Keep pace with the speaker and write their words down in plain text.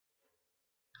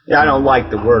Yeah, I don't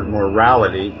like the word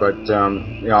morality, but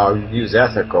I'll use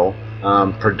ethical,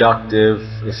 productive,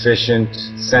 efficient,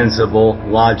 sensible,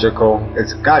 logical.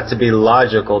 It's got to be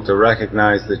logical to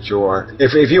recognize that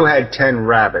if you had 10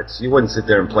 rabbits, you wouldn't sit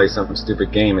there and play some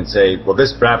stupid game and say, well,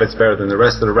 this rabbit's better than the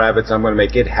rest of the rabbits, I'm going to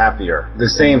make it happier. The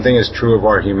same thing is true of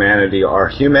our humanity. Our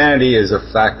humanity is a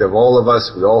fact of all of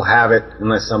us. We all have it,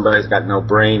 unless somebody's got no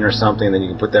brain or something, then you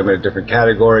can put them in a different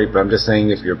category. But I'm just saying,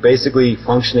 if you're basically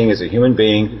functioning as a human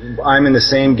being, I'm in the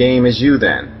same game as you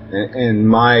then. And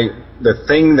the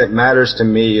thing that matters to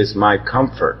me is my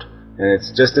comfort. And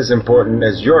it's just as important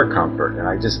as your comfort. And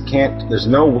I just can't, there's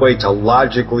no way to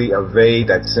logically evade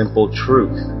that simple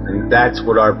truth. And that's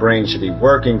what our brain should be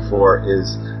working for,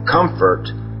 is comfort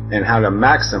and how to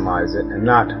maximize it, and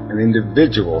not an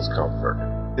individual's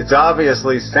comfort. It's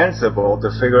obviously sensible to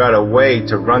figure out a way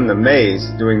to run the maze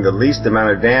doing the least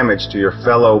amount of damage to your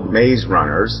fellow maze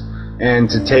runners, and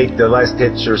to take the less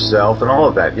hits yourself and all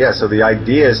of that. Yeah, so the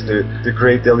idea is to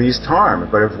create the least harm.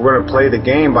 But if we're going to play the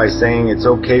game by saying it's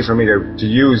okay for me to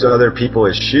use other people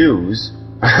as shoes,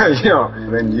 and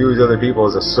then use other people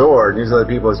as a sword, use other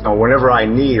people as, whenever I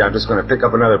need, I'm just going to pick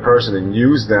up another person and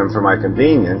use them for my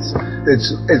convenience,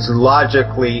 it's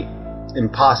logically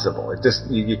impossible. It just,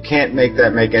 you can't make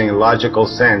that make any logical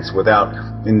sense without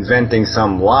inventing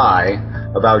some lie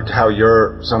about how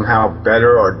you're somehow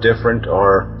better or different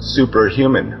or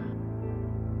superhuman.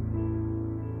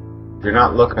 You're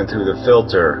not looking through the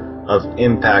filter of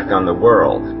impact on the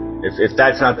world. If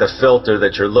that's not the filter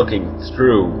that you're looking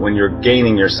through when you're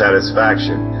gaining your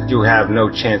satisfaction, you have no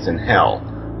chance in hell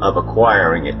of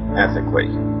acquiring it ethically.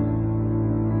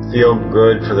 Feel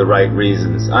good for the right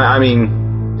reasons. I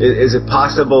mean, is it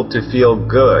possible to feel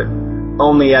good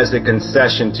only as a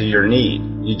concession to your need?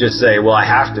 You just say, well, I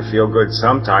have to feel good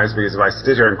sometimes, because if I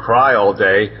sit here and cry all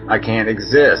day, I can't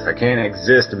exist. I can't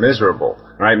exist miserable,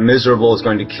 right? Miserable is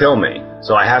going to kill me.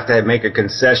 So I have to make a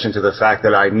concession to the fact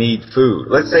that I need food.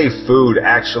 Let's say food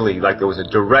actually, like there was a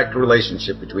direct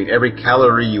relationship between every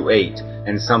calorie you ate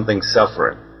and something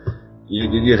suffering.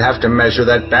 You'd have to measure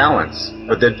that balance.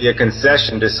 But there'd be a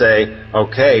concession to say,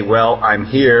 okay, well, I'm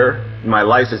here, my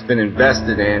life has been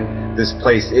invested in, this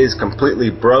place is completely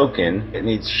broken, it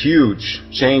needs huge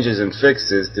changes and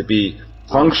fixes to be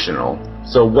functional,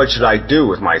 so what should I do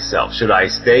with myself? Should I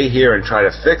stay here and try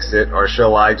to fix it, or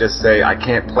shall I just say, I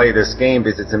can't play this game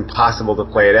because it's impossible to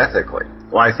play it ethically?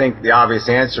 Well, I think the obvious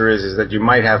answer is that you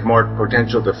might have more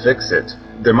potential to fix it.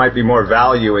 There might be more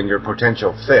value in your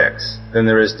potential fix than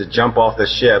there is to jump off the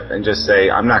ship and just say,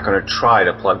 I'm not going to try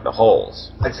to plug the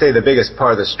holes. I'd say the biggest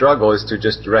part of the struggle is to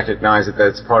just recognize that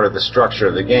that's part of the structure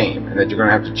of the game, and that you're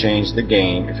going to have to change the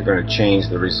game if you're going to change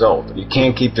the result. You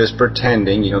can't keep just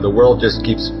pretending. The world just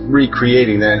keeps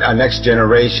recreating a next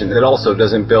generation that also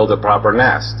doesn't build a proper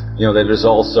nest. That is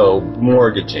also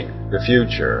mortgaging the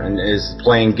future and is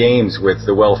playing games with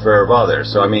the welfare of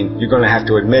others. So, you're going to have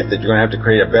to admit that you're going to have to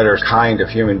create a better kind of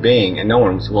human being, and no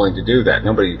one's willing to do that.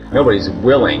 Nobody's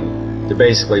willing to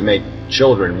basically make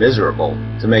children miserable,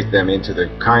 to make them into the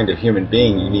kind of human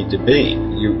being you need to be.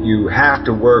 You have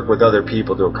to work with other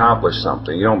people to accomplish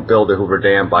something. You don't build a Hoover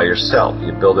Dam by yourself.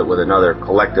 You build it with another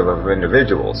collective of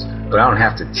individuals. But I don't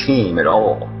have to team at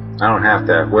all. I don't have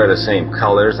to wear the same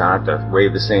colors. I don't have to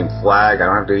wave the same flag. I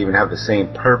don't have to even have the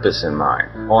same purpose in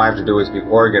mind. All I have to do is be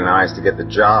organized to get the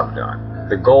job done.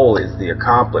 The goal is the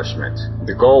accomplishment.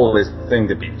 The goal is the thing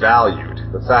to be valued.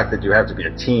 The fact that you have to be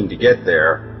a team to get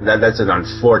there, that's an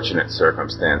unfortunate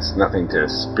circumstance, nothing to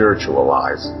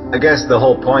spiritualize. I guess the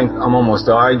whole point I'm almost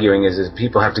arguing is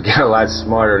people have to get a lot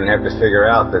smarter and have to figure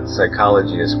out that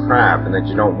psychology is crap, and that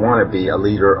you don't want to be a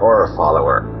leader or a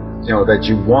follower. That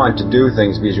you want to do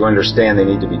things because you understand they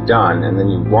need to be done, and then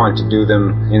you want to do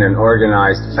them in an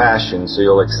organized fashion, so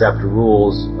you'll accept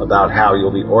rules about how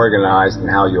you'll be organized and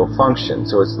how you'll function.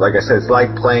 So it's, like I said, it's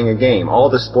like playing a game. All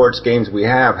the sports games we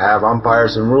have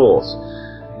umpires and rules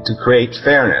to create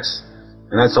fairness.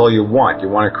 And that's all you want. You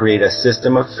want to create a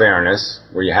system of fairness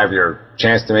where you have your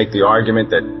chance to make the argument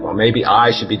that, well, maybe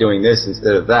I should be doing this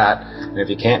instead of that. And if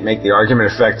you can't make the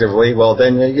argument effectively, well,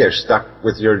 then you're stuck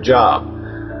with your job.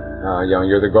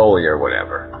 You're the goalie or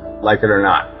whatever, like it or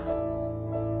not.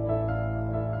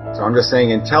 So I'm just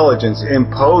saying intelligence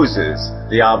imposes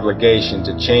the obligation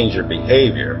to change your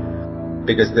behavior,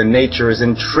 because the nature is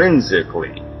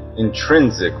intrinsically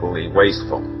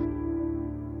wasteful.